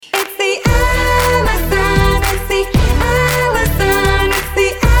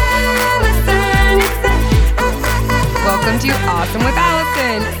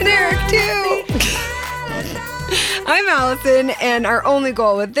Allison, and our only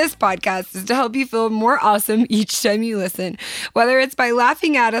goal with this podcast is to help you feel more awesome each time you listen. Whether it's by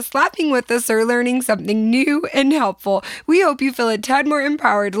laughing at us, laughing with us, or learning something new and helpful, we hope you feel a tad more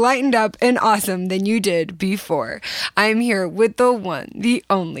empowered, lightened up, and awesome than you did before. I'm here with the one, the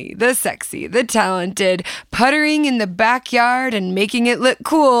only, the sexy, the talented, puttering in the backyard and making it look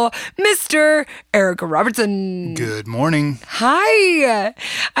cool, Mr. Eric Robertson. Good morning. Hi.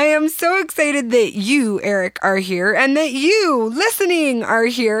 I am so excited that you, Eric, are here and that you, listening, are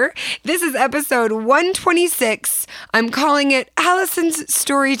here. This is episode 126. I'm calling it Allison's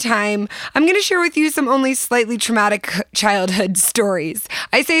Story Time. I'm going to share with you some only slightly traumatic childhood stories.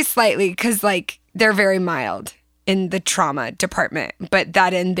 I say slightly because, they're very mild in the trauma department, but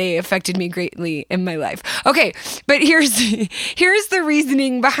they affected me greatly in my life. Okay, but here's the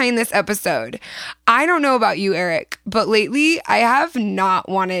reasoning behind this episode. I don't know about you, Eric, but lately I have not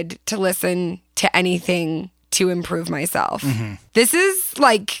wanted to listen to anything to improve myself. Mm-hmm. This is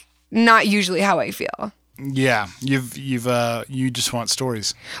not usually how I feel. Yeah, you just want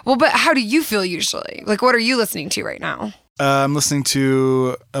stories. Well, but how do you feel usually? What are you listening to right now? I'm listening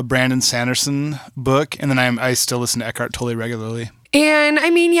to a Brandon Sanderson book, and then I still listen to Eckhart Tolle regularly. And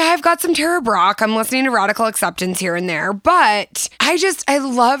I've got some Tara Brach. I'm listening to Radical Acceptance here and there, but I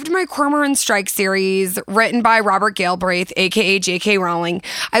loved my Cormoran Strike series written by Robert Galbraith, aka J.K. Rowling.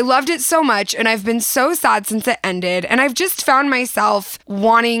 I loved it so much, and I've been so sad since it ended, and I've just found myself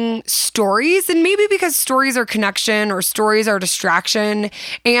wanting stories, and maybe because stories are connection or stories are distraction.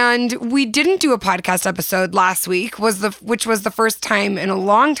 And we didn't do a podcast episode last week, which was the first time in a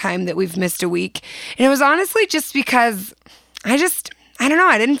long time that we've missed a week. And it was honestly just because I don't know.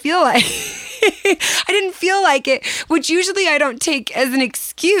 I didn't feel like it, which usually I don't take as an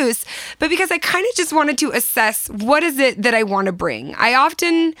excuse, but because I kind of just wanted to assess what is it that I want to bring. I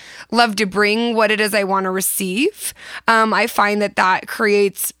often love to bring what it is I want to receive. I find that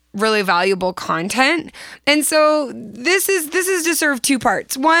creates really valuable content. And so this is to serve two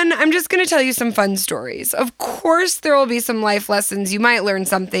parts. One, I'm just going to tell you some fun stories. Of course, there will be some life lessons. You might learn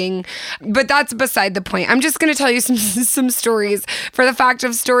something, but that's beside the point. I'm just going to tell you some stories for the fact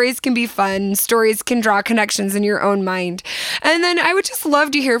of stories can be fun. Stories can draw connections in your own mind. And then I would just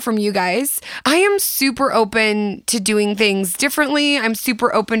love to hear from you guys. I am super open to doing things differently. I'm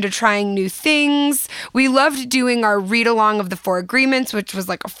super open to trying new things. We loved doing our read along of the Four Agreements, which was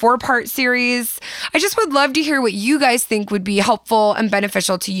like a 4-part series. I just would love to hear what you guys think would be helpful and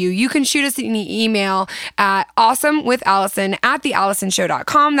beneficial to you. You can shoot us an email at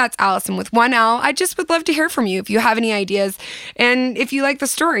awesomewithallison@theallisonshow.com. That's Allison with one L. I just would love to hear from you if you have any ideas and if you like the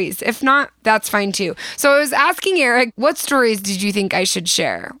stories. If not, that's fine too. So I was asking Eric, what stories did you think I should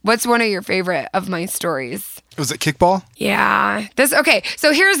share? What's one of your favorite of my stories? Was it kickball? Yeah. Okay,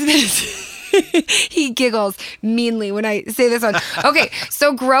 so here's this. He giggles meanly when I say this one. Okay,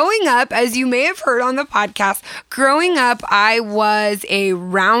 so growing up, as you may have heard on the podcast, I was a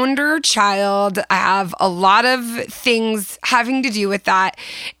rounder child. I have a lot of things having to do with that,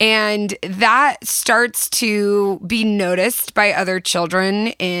 and that starts to be noticed by other children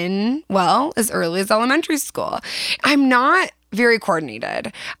in, as early as elementary school. I'm not very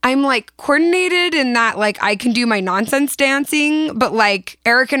coordinated. I'm coordinated in that I can do my nonsense dancing, but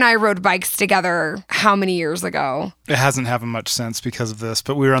Eric and I rode bikes together how many years ago? It hasn't happened much since because of this,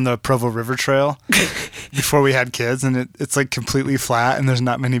 but we were on the Provo River Trail before we had kids, and it's completely flat and there's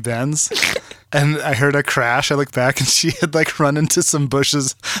not many bends. And I heard a crash. I looked back and she had run into some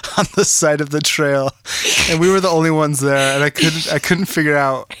bushes on the side of the trail. And we were the only ones there. And I couldn't figure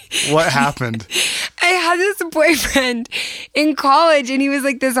out what happened. I had this boyfriend in college and he was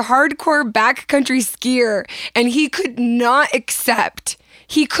this hardcore backcountry skier. And he could not accept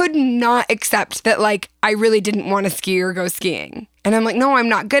that I really didn't want to ski or go skiing. And I'm no, I'm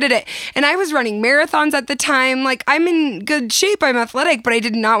not good at it. And I was running marathons at the time. I'm in good shape. I'm athletic, but I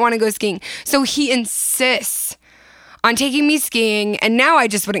did not want to go skiing. So he insists on taking me skiing, and now I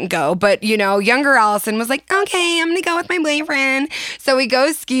just wouldn't go. But, younger Allison was okay, I'm going to go with my boyfriend. So we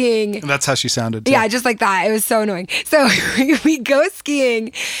go skiing. And that's how she sounded, too. Yeah, just like that. It was so annoying. So we go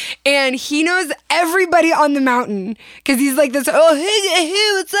skiing, and he knows everybody on the mountain because he's this, oh,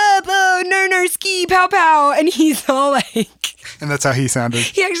 hey, what's up? Oh, no, ski, pow, pow. And he's all And that's how he sounded.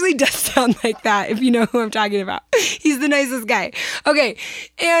 He actually does sound like that, if you know who I'm talking about. He's the nicest guy. Okay,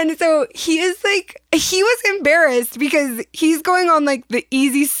 and so he is he was embarrassed because he's going on the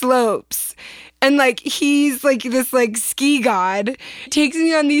easy slopes And like, he's like this like ski god, takes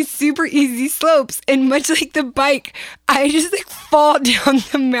me on these super easy slopes. And much like the bike, I just like fall down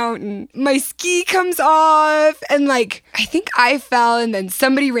the mountain. My ski comes off and like, I think I fell and then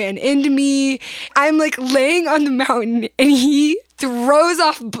somebody ran into me. I'm like laying on the mountain and he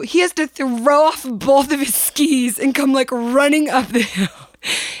has to throw off both of his skis and come like running up the hill.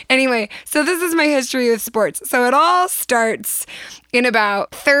 Anyway, so this is my history with sports. So it all starts in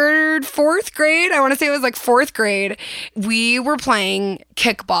about fourth grade. I want to say it was like fourth grade. We were playing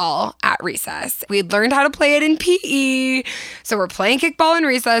kickball at recess. We'd learned how to play it in PE. So we're playing kickball in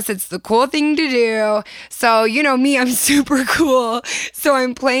recess. It's the cool thing to do. So, you know me, I'm super cool. So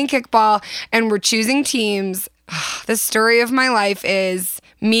I'm playing kickball and we're choosing teams. The story of my life is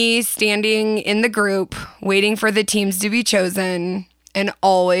me standing in the group, waiting for the teams to be chosen, and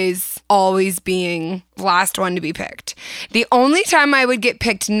always being last one to be picked. The only time I would get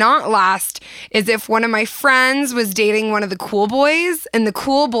picked not last is if one of my friends was dating one of the cool boys, and the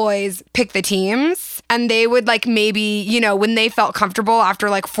cool boys pick the teams, and they would like maybe, you know, when they felt comfortable after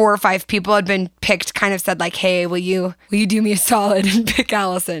like 4 or 5 people had been picked, kind of said like, hey, will you do me a solid and pick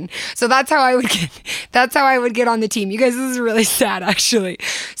Allison? So that's how I would get on the team. You guys, this is really sad actually.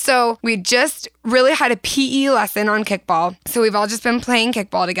 So we just really had a PE lesson on kickball. So we've all just been playing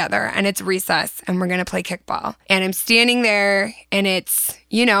kickball together, and it's recess and we're going to play kickball. And I'm standing there and it's,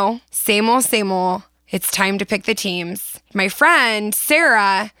 you know, same old. It's time to pick the teams. My friend,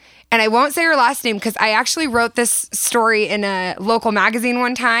 Sarah, and I won't say her last name because I actually wrote this story in a local magazine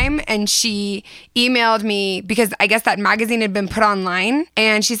one time, and she emailed me because I guess that magazine had been put online,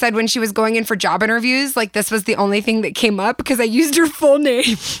 and she said when she was going in for job interviews, like this was the only thing that came up because I used her full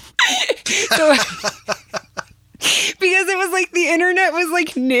name. So because it was like the internet was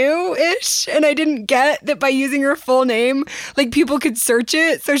like new-ish, and I didn't get that by using her full name, like people could search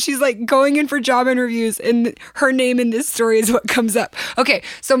it. So she's like going in for job interviews, and her name in this story is what comes up. Okay,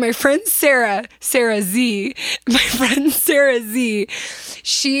 so my friend Sarah Z,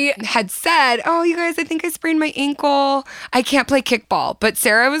 she had said, oh, you guys, I think I sprained my ankle. I can't play kickball. But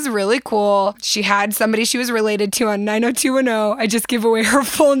Sarah was really cool. She had somebody she was related to on 90210. I just give away her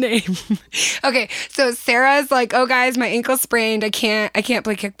full name. Okay, so Sarah's like, oh guys, my ankle's sprained. I can't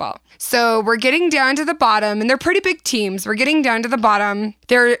play kickball. So we're getting down to the bottom, and they're pretty big teams. We're getting down to the bottom.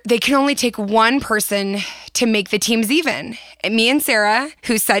 They can only take one person to make the teams even. And me and Sarah,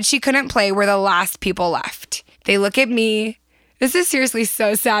 who said she couldn't play, were the last people left. They look at me. This is seriously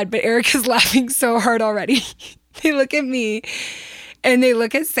so sad, but Eric is laughing so hard already. They look at me and they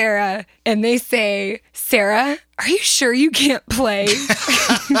look at Sarah and they say, Sarah, are you sure you can't play?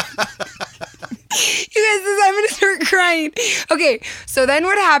 You guys, I'm going to start crying. Okay, so then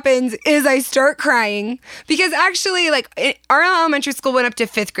what happens is I start crying because actually, like, our elementary school went up to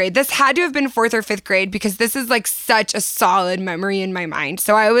 5th grade. This had to have been 4th or 5th grade because this is like such a solid memory in my mind.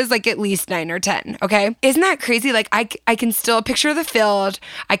 So I was like at least 9 or 10, okay? Isn't that crazy? Like, I can still picture the field.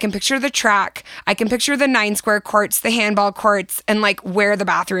 I can picture the track. I can picture the 9 square courts, the handball courts, and like where the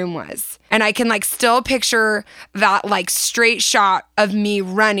bathroom was. And I can like still picture that like straight shot of me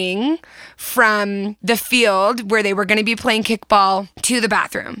running from the field where they were going to be playing kickball to the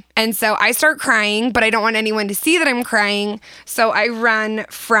bathroom. And so I start crying, but I don't want anyone to see that I'm crying. So I run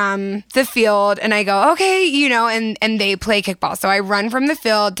from the field and I go, okay, you know, and they play kickball. So I run from the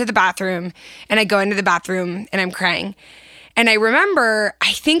field to the bathroom and I go into the bathroom and I'm crying. And I remember,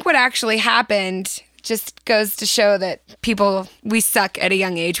 I think what actually happened just goes to show that we suck at a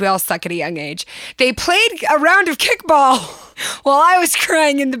young age. We all suck at a young age. They played a round of kickball while I was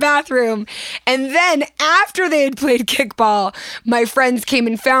crying in the bathroom. And then after they had played kickball, my friends came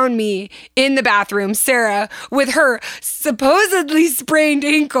and found me in the bathroom. Sarah, with her supposedly sprained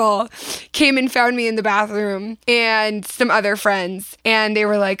ankle, came and found me in the bathroom, and some other friends. And they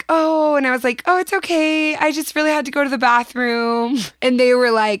were like, oh, and I was like, oh, it's okay. I just really had to go to the bathroom. And they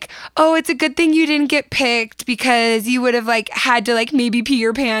were like, oh, it's a good thing you didn't get picked because you would have like had to like maybe pee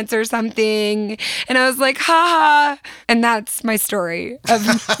your pants or something. And I was like, ha. And that's my story of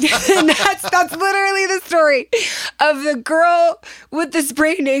and that's literally the story of the girl with the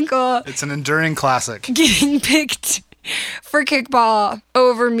sprained ankle. It's an enduring classic. Getting picked for kickball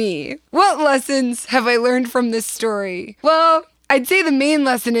over me. What lessons have I learned from this story? Well, I'd say the main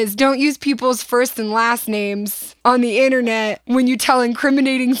lesson is don't use people's first and last names on the internet when you tell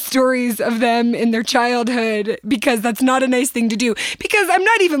incriminating stories of them in their childhood, because that's not a nice thing to do. Because I'm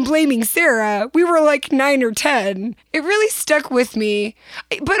not even blaming Sarah. We were like 9 or 10. It really stuck with me.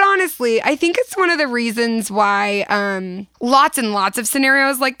 But honestly, I think it's one of the reasons why lots and lots of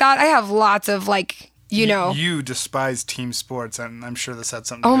scenarios like that. I have lots of like You despise team sports, and I'm sure this had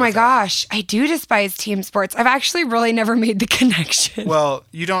something to do Oh my with that. gosh, I do despise team sports. I've actually really never made the connection. Well,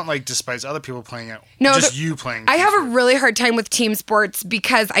 you don't like despise other people playing it. No, just you playing. I team have a sports. really hard time with team sports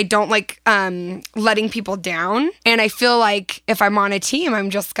because I don't like letting people down. And I feel like if I'm on a team, I'm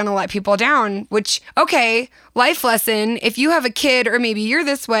just going to let people down, which, okay, life lesson. If you have a kid or maybe you're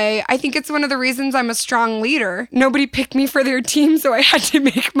this way, I think it's one of the reasons I'm a strong leader. Nobody picked me for their team, so I had to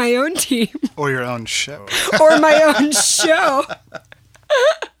make my own team Or your own show. or my own show.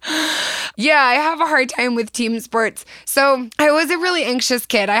 Yeah, I have a hard time with team sports. So I was a really anxious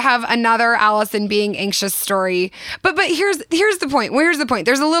kid. I have another Allison being anxious story. But here's the point. Where's the point?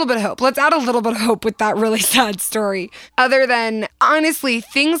 There's a little bit of hope. Let's add a little bit of hope with that really sad story. Other than, honestly,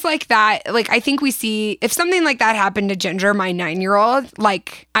 things like that, like I think we see, if something like that happened to Ginger, my 9-year-old,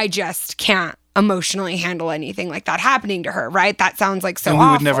 like I just can't emotionally handle anything like that happening to her, right? That sounds like so And we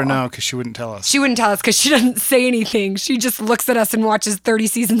awful. would never know because she wouldn't tell us. She wouldn't tell us because she doesn't say anything. She just looks at us and watches 30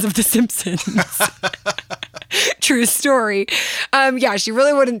 seasons of The Simpsons. True story. Yeah, she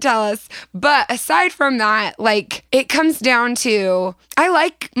really wouldn't tell us. But aside from that, like, it comes down to, I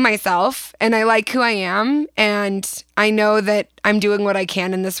like myself and I like who I am. And I know that I'm doing what I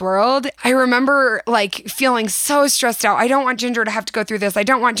can in this world. I remember like feeling so stressed out. I don't want Ginger to have to go through this. I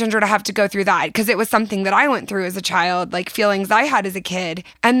don't want Ginger to have to go through that, because it was something that I went through as a child, like feelings I had as a kid.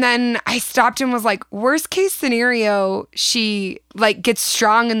 And then I stopped and was like, worst case scenario, she like gets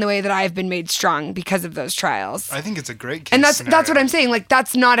strong in the way that I've been made strong because of those trials. I think it's a great case And that's scenario. what I'm saying. Like,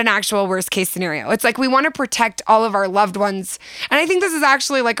 that's not an actual worst case scenario. It's like we want to protect all of our loved ones. And I think this is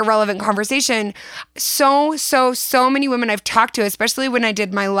actually like a relevant conversation. So many women I've talked to, especially when I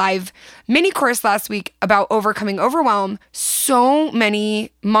did my live mini course last week about overcoming overwhelm, so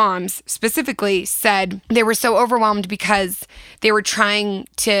many moms specifically said they were so overwhelmed because they were trying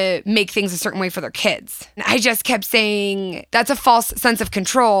to make things a certain way for their kids. And I just kept saying, that's a false sense of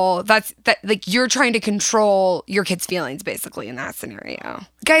control. That like you're trying to control your kids' feelings basically in that scenario.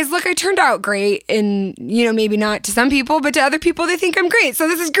 Guys, look, I turned out great, and maybe not to some people, but to other people they think I'm great. So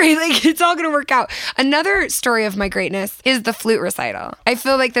this is great. Like, it's all going to work out. Another story of my greatness is the flute recital. I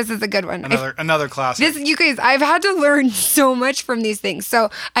feel like this is a good one. Another classic. You guys, I've had to learn so much from these things. So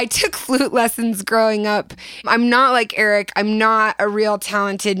I took flute lessons growing up. I'm not like Eric. I'm not a real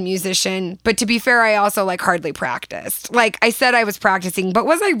talented musician. But to be fair, I also like hardly practiced. Like I said I was practicing, but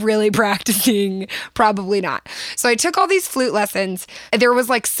was I really practicing? Probably not. So I took all these flute lessons. There was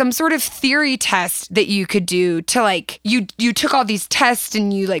like some sort of theory test that you could do to like, you took all these tests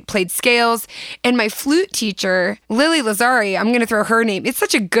and you like played scales. And my flute teacher, Lily Lazari, I'm going to throw her name. It's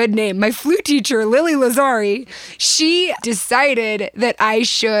such a good name. My flute teacher, Lily Lazari, she decided that I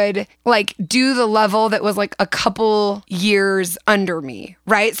should like do the level that was like a couple years under me,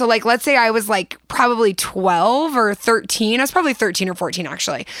 right? So like, let's say I was like probably 12 or 13. I was probably 13 or 14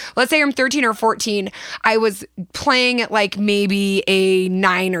 actually. Let's say I'm 13 or 14. I was playing at like maybe a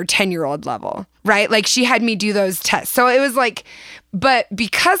 9 or 10-year-old level, right? Like she had me do those tests. So it was like, but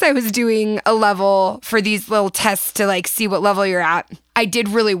because I was doing a level for these little tests to like see what level you're at, I did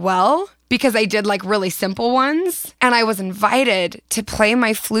really well because I did like really simple ones. And I was invited to play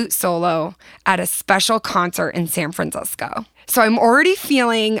my flute solo at a special concert in San Francisco. So I'm already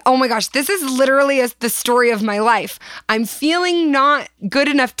feeling, oh my gosh, this is literally the story of my life. I'm feeling not good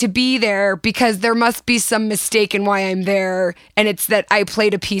enough to be there because there must be some mistake in why I'm there. And it's that I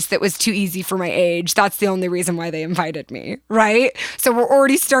played a piece that was too easy for my age. That's the only reason why they invited me, right? So we're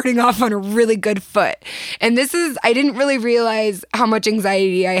already starting off on a really good foot. And I didn't really realize how much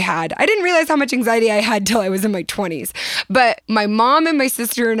anxiety I had. I didn't realize how much anxiety I had till I was in my 20s. But my mom and my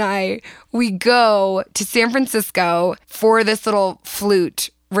sister and I, we go to San Francisco for this little flute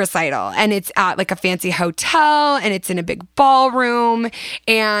recital, and it's at like a fancy hotel, and it's in a big ballroom,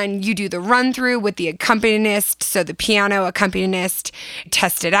 and you do the run through with the accompanist. So the piano accompanist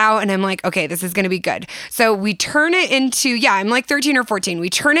test it out, and I'm like, okay, this is going to be good. So we turn it into, I'm like 13 or 14. We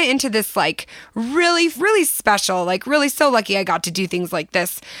turn it into this like really, really special, like really so lucky I got to do things like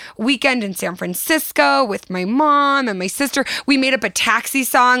this weekend in San Francisco with my mom and my sister. We made up a taxi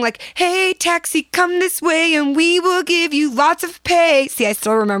song like, hey, taxi, come this way and we will give you lots of pay. See, I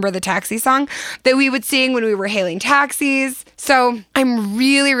still remember the taxi song that we would sing when we were hailing taxis. So I'm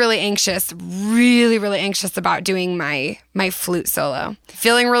really, really anxious about doing my flute solo.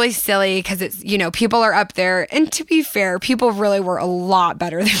 Feeling really silly because it's, people are up there. And to be fair, people really were a lot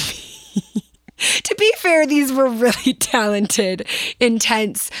better than me. To be fair, these were really talented,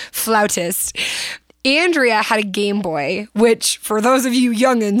 intense flautists. Andrea had a Game Boy, which for those of you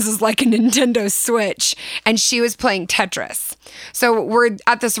youngins is like a Nintendo Switch, and she was playing Tetris. So we're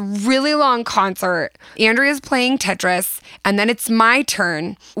at this really long concert. Andrea's playing Tetris, and then it's my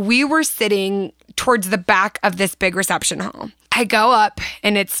turn. We were sitting towards the back of this big reception hall. I go up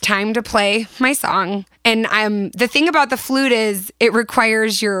and it's time to play my song. And the thing about the flute is it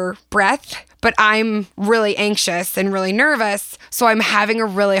requires your breath, but I'm really anxious and really nervous. So I'm having a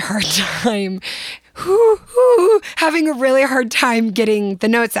really hard time. Having a really hard time getting the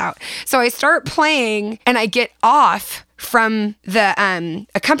notes out. So I start playing and I get off from the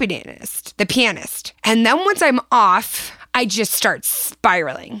accompanist, the pianist. And then once I'm off, I just start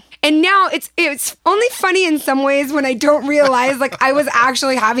spiraling. And now it's only funny in some ways when I don't realize like I was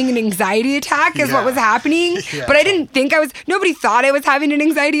actually having an anxiety attack is what was happening. Yeah. But I didn't think nobody thought I was having an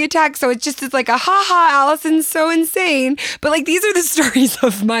anxiety attack. So it's like a ha, Allison's so insane. But like these are the stories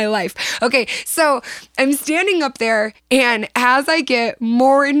of my life. Okay, so I'm standing up there and as I get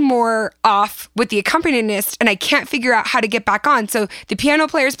more and more off with the accompanist and I can't figure out how to get back on. So the piano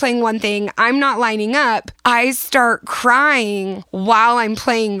player's playing one thing, I'm not lining up. I start crying while I'm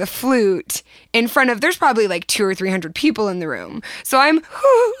playing the flute in front of, there's probably like 200 or 300 people in the room. So I'm, do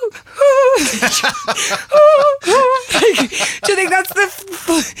you think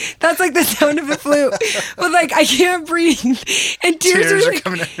that's like the sound of the flute? But like, I can't breathe. And tears are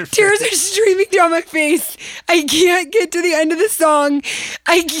coming out your face. Tears are streaming down my face. I can't get to the end of the song.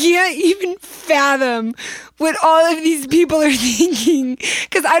 I can't even fathom what all of these people are thinking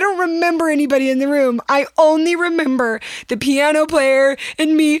because I don't remember anybody in the room. I only remember the piano player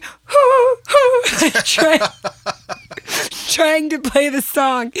and me trying to play the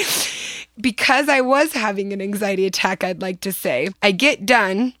song. Because I was having an anxiety attack, I'd like to say. I get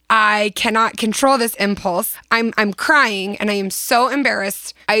done. I cannot control this impulse. I'm crying and I am so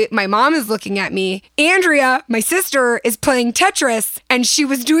embarrassed. My mom is looking at me. Andrea, my sister, is playing Tetris and she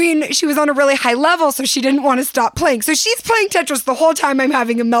was on a really high level, so she didn't want to stop playing. So she's playing Tetris the whole time I'm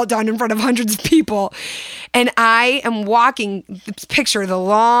having a meltdown in front of hundreds of people. And I am walking, picture the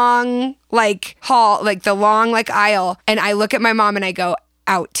long like hall, like the long like aisle. And I look at my mom and I go,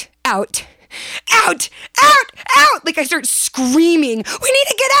 out. Like I start screaming, we need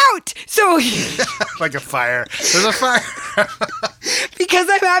to get out. So like a fire. There's a fire. Because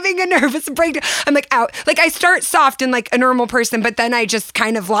I'm having a nervous breakdown. I'm like, out. Like I start soft and like a normal person, but then I just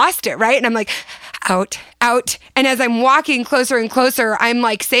kind of lost it, right? And I'm like, out. And as I'm walking closer and closer, I'm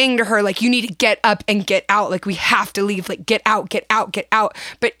like saying to her, like, you need to get up and get out. Like, we have to leave. Like, get out.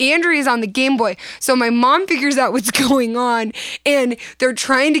 But Andrea's on the Game Boy. So my mom figures out what's going on and they're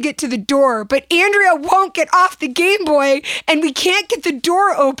trying to get to the door, but Andrea won't get off the Game Boy and we can't get the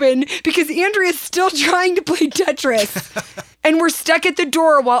door open because Andrea's still trying to play Tetris. And we're stuck at the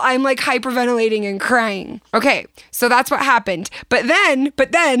door while I'm like hyperventilating and crying. Okay, so that's what happened. But then,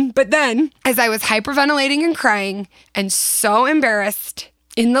 as I was hyperventilating and crying and so embarrassed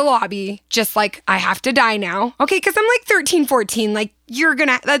in the lobby, just like, I have to die now. Okay, because I'm like 13, 14, like,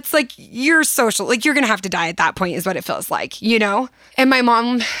 that's like, you're social, like, you're gonna have to die at that point is what it feels like, you know? And my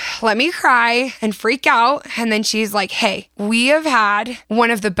mom let me cry and freak out. And then she's like, hey, we have had one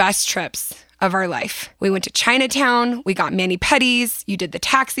of the best trips of our life. We went to Chinatown, we got mani-pedis, you did the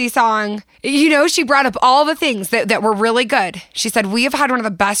taxi song. You know, she brought up all the things that were really good. She said, we have had one of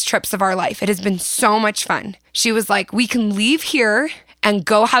the best trips of our life. It has been so much fun. She was like, we can leave here and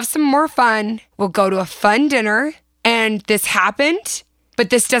go have some more fun. We'll go to a fun dinner. And this happened,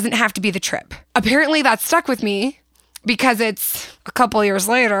 but this doesn't have to be the trip. Apparently that stuck with me because it's a couple years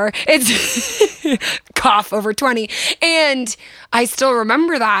later. It's cough over 20. And I still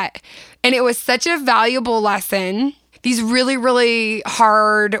remember that. And it was such a valuable lesson. These really, really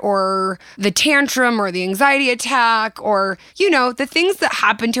hard, or the tantrum or the anxiety attack, or, you know, the things that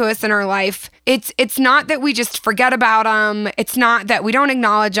happen to us in our life. It's not that we just forget about them. It's not that we don't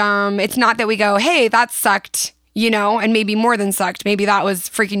acknowledge them. It's not that we go, hey, that sucked, you know, and maybe more than sucked. Maybe that was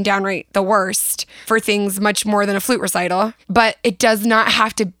freaking downright the worst for things much more than a flute recital. But it does not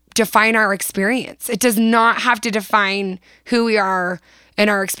have to define our experience. It does not have to define who we are in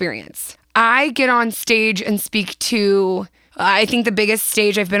our experience. I get on stage and speak to, I think the biggest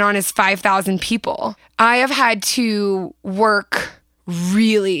stage I've been on is 5,000 people. I have had to work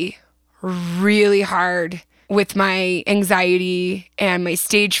really, really hard with my anxiety and my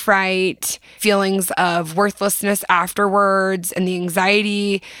stage fright, feelings of worthlessness afterwards, and the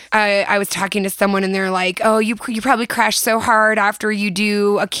anxiety. I was talking to someone and they're like, oh, you probably crash so hard after you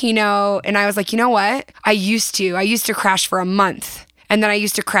do a keynote. And I was like, you know what? I used to crash for a month. And then I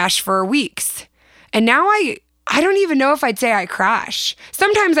used to crash for weeks. And now I I don't even know if I'd say I crash.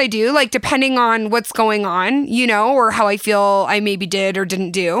 Sometimes I do, like depending on what's going on, or how I feel I maybe did or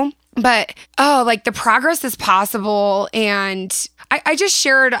didn't do. But, like the progress is possible. And I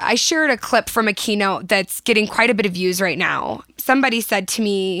shared a clip from a keynote that's getting quite a bit of views right now. Somebody said to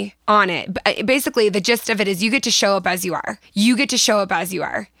me on it, basically the gist of it is you get to show up as you are. You get to show up as you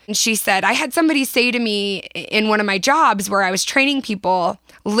are. And she said, I had somebody say to me in one of my jobs where I was training people,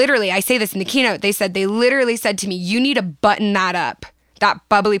 literally, I say this in the keynote, they literally said to me, you need to button that up. That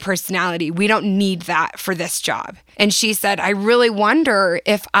bubbly personality. We don't need that for this job. And she said, I really wonder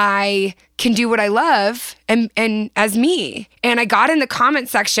if I can do what I love and as me. And I got in the comment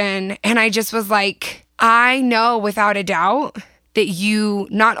section and I just was like, I know without a doubt that you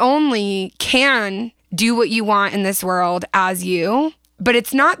not only can do what you want in this world as you, but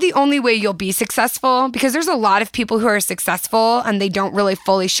it's not the only way you'll be successful, because there's a lot of people who are successful and they don't really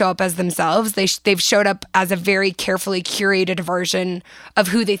fully show up as themselves. They've showed up as a very carefully curated version of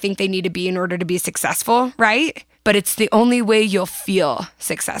who they think they need to be in order to be successful, right? But it's the only way you'll feel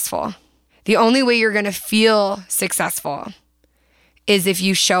successful. The only way you're going to feel successful is if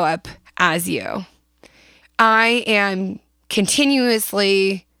you show up as you. I am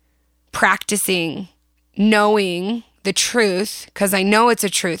continuously practicing knowing the truth, because I know it's a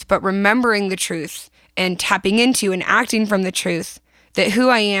truth, but remembering the truth and tapping into and acting from the truth that who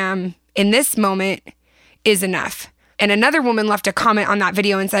I am in this moment is enough. And another woman left a comment on that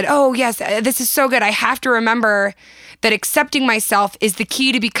video and said, oh yes, this is so good. I have to remember that accepting myself is the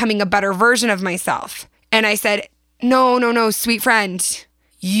key to becoming a better version of myself. And I said, no, sweet friend,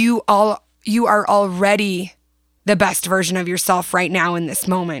 you are already the best version of yourself right now in this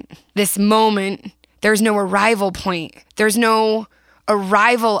moment. This moment, there's no arrival point. There's no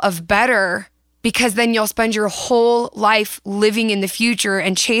arrival of better, because then you'll spend your whole life living in the future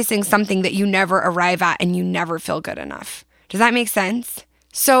and chasing something that you never arrive at and you never feel good enough. Does that make sense?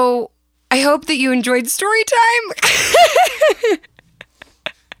 So I hope that you enjoyed story time.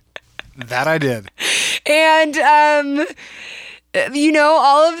 That I did. And,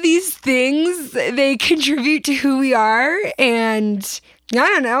 all of these things, they contribute to who we are. And I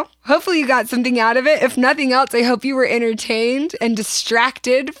don't know. Hopefully you got something out of it. If nothing else, I hope you were entertained and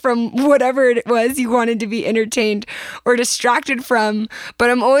distracted from whatever it was you wanted to be entertained or distracted from. But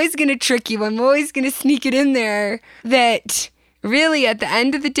I'm always going to trick you. I'm always going to sneak it in there that really at the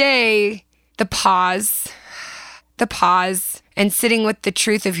end of the day, the pause and sitting with the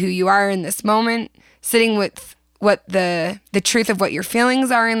truth of who you are in this moment, sitting with what the truth of what your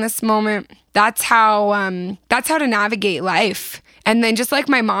feelings are in this moment. That's how to navigate life. And then just like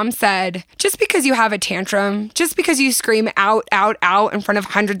my mom said, just because you have a tantrum, just because you scream out, out, out in front of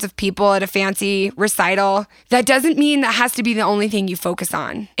hundreds of people at a fancy recital, that doesn't mean that has to be the only thing you focus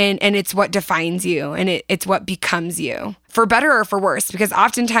on. And it's what defines you and it's what becomes you, for better or for worse, because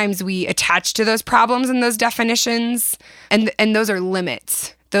oftentimes we attach to those problems and those definitions, and those are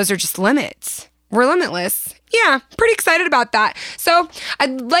limits. Those are just limits. We're limitless. Yeah, pretty excited about that. So,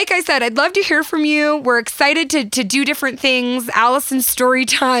 like I said, I'd love to hear from you. We're excited to do different things. Allison's story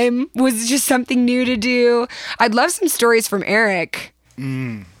time was just something new to do. I'd love some stories from Eric.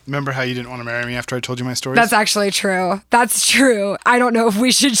 Remember how you didn't want to marry me after I told you my stories? That's actually true. That's true. I don't know if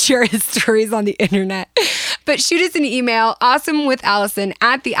we should share his stories on the internet. But shoot us an email,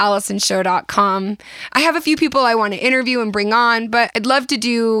 awesomewithallison@theallisonshow.com. I have a few people I want to interview and bring on, but I'd love to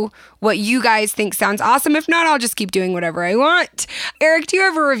do what you guys think sounds awesome. If not, I'll just keep doing whatever I want. Eric, do you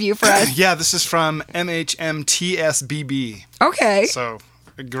have a review for us? Yeah, this is from MHMTSBB. Okay. So,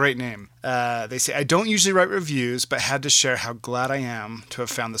 a great name. They say, I don't usually write reviews, but had to share how glad I am to have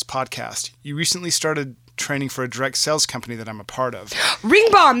found this podcast. You recently started training for a direct sales company that I'm a part of. Ring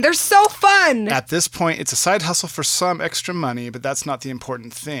Bomb, they're so fun. At this point, it's a side hustle for some extra money, but that's not the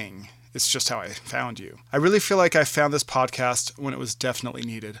important thing. It's just how I found you. I really feel like I found this podcast when it was definitely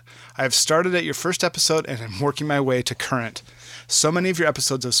needed. I have started at your first episode and am working my way to current. So many of your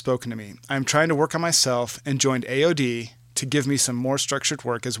episodes have spoken to me. I am trying to work on myself and joined AOD to give me some more structured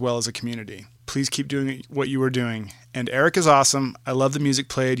work as well as a community. Please keep doing what you are doing. And Eric is awesome. I love the music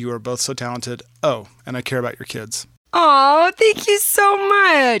played. You are both so talented. Oh, and I care about your kids. Oh, thank you so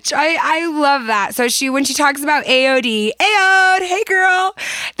much. I love that. So when she talks about AOD, hey girl,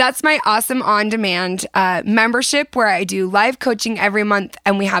 that's my awesome on-demand membership where I do live coaching every month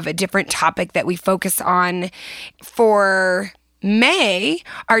and we have a different topic that we focus on. For May,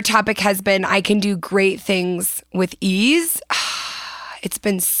 our topic has been, I can do great things with ease. It's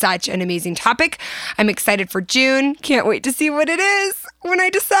been such an amazing topic. I'm excited for June. Can't wait to see what it is. when I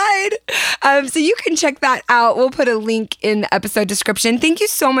decide. So you can check that out. We'll put a link in the episode description. Thank you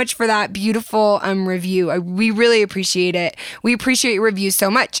so much for that beautiful review. We really appreciate it. We appreciate your reviews so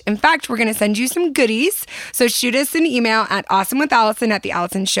much. In fact, we're going to send you some goodies. So shoot us an email at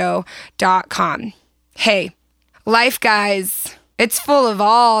awesomewithallison@theallisonshow.com. Hey, life, guys, it's full of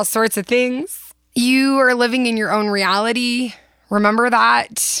all sorts of things. You are living in your own reality. Remember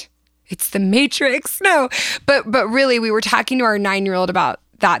that. It's the Matrix. No, but really, we were talking to our 9-year-old about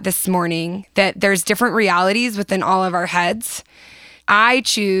that this morning, that there's different realities within all of our heads. I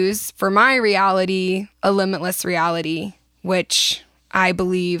choose for my reality a limitless reality, which I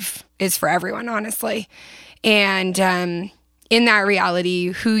believe is for everyone, honestly. And in that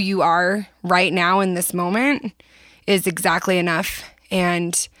reality, who you are right now in this moment is exactly enough.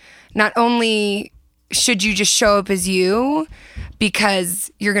 And not only should you just show up as you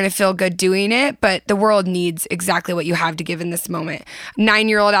because you're going to feel good doing it, but the world needs exactly what you have to give in this moment.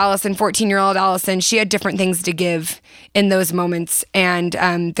 9-year-old Allison, 14-year-old Allison, she had different things to give in those moments. And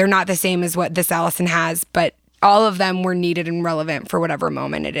they're not the same as what this Allison has, but all of them were needed and relevant for whatever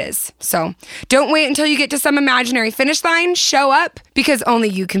moment it is. So don't wait until you get to some imaginary finish line. Show up, because only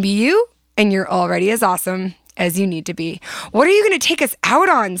you can be you, and you're already as awesome as you need to be. What are you going to take us out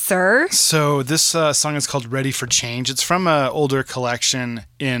on, sir? So this song is called Ready for Change. It's from an older collection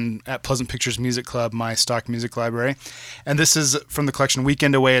at Pleasant Pictures Music Club, my stock music library. And this is from the collection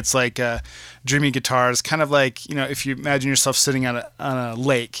Weekend Away. It's like dreamy guitars, kind of like, if you imagine yourself sitting on a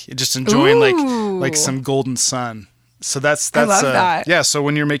lake, just enjoying like some golden sun. So that's I love that. Yeah, so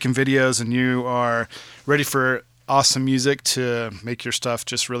when you're making videos and you are ready for awesome music to make your stuff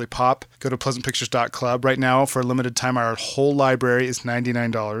just really pop, go to pleasantpictures.club. Right now, for a limited time, our whole library is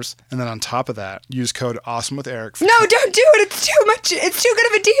 $99. And then on top of that, use code AwesomeWithEric. No, don't do it. It's too much. It's too good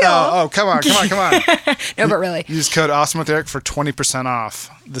of a deal. Oh, come on. No, but really. Use code AwesomeWithEric for 20% off.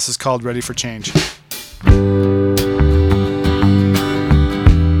 This is called Ready for Change.